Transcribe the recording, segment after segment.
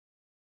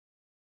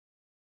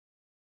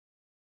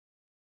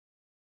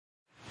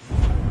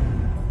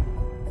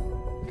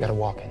got a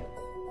walk-in.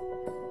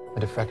 A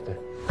defector.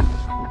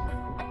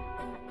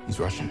 He's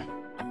Russian.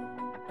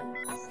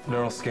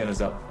 Neural scan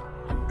is up.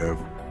 Ev.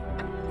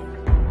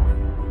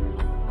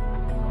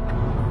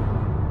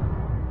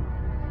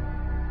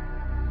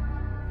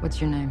 What's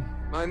your name?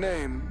 My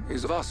name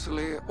is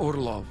Vasily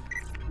Orlov.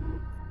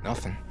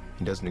 Nothing.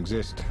 He doesn't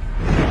exist.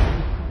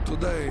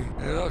 Today,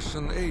 a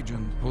Russian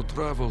agent will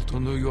travel to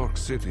New York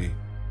City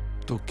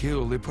to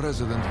kill the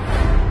president.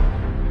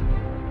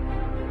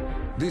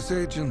 This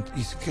agent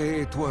is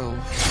KA-12.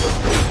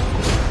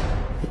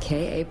 The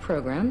KA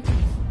program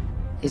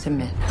is a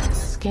myth.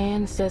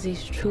 Scan says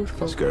he's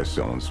truthful. This guy's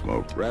selling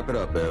smoke. Wrap it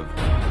up, Ev.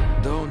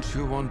 Don't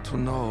you want to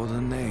know the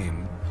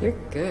name? You're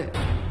good.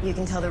 You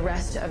can tell the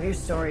rest of your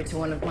story to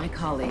one of my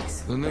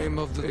colleagues. The name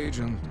of the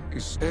agent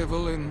is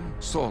Evelyn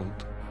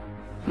Salt.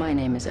 My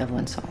name is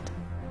Evelyn Salt.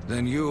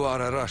 Then you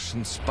are a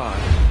Russian spy.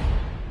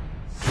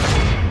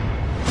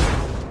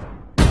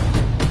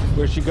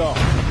 Where'd she go?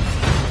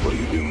 What are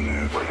you doing,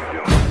 Ev?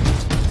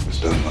 This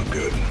doesn't look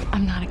good.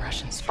 I'm not a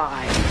Russian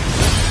spy.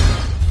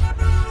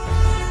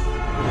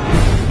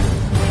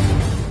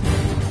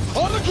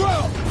 On the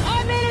ground!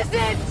 I'm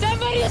innocent!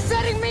 Somebody is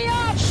setting me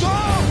up!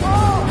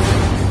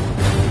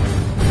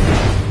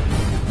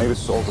 Maybe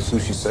Salt is who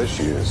she says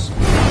she is.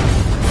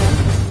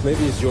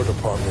 Maybe it's your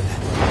department.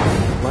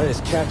 Mine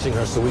is catching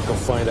her so we can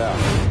find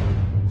out.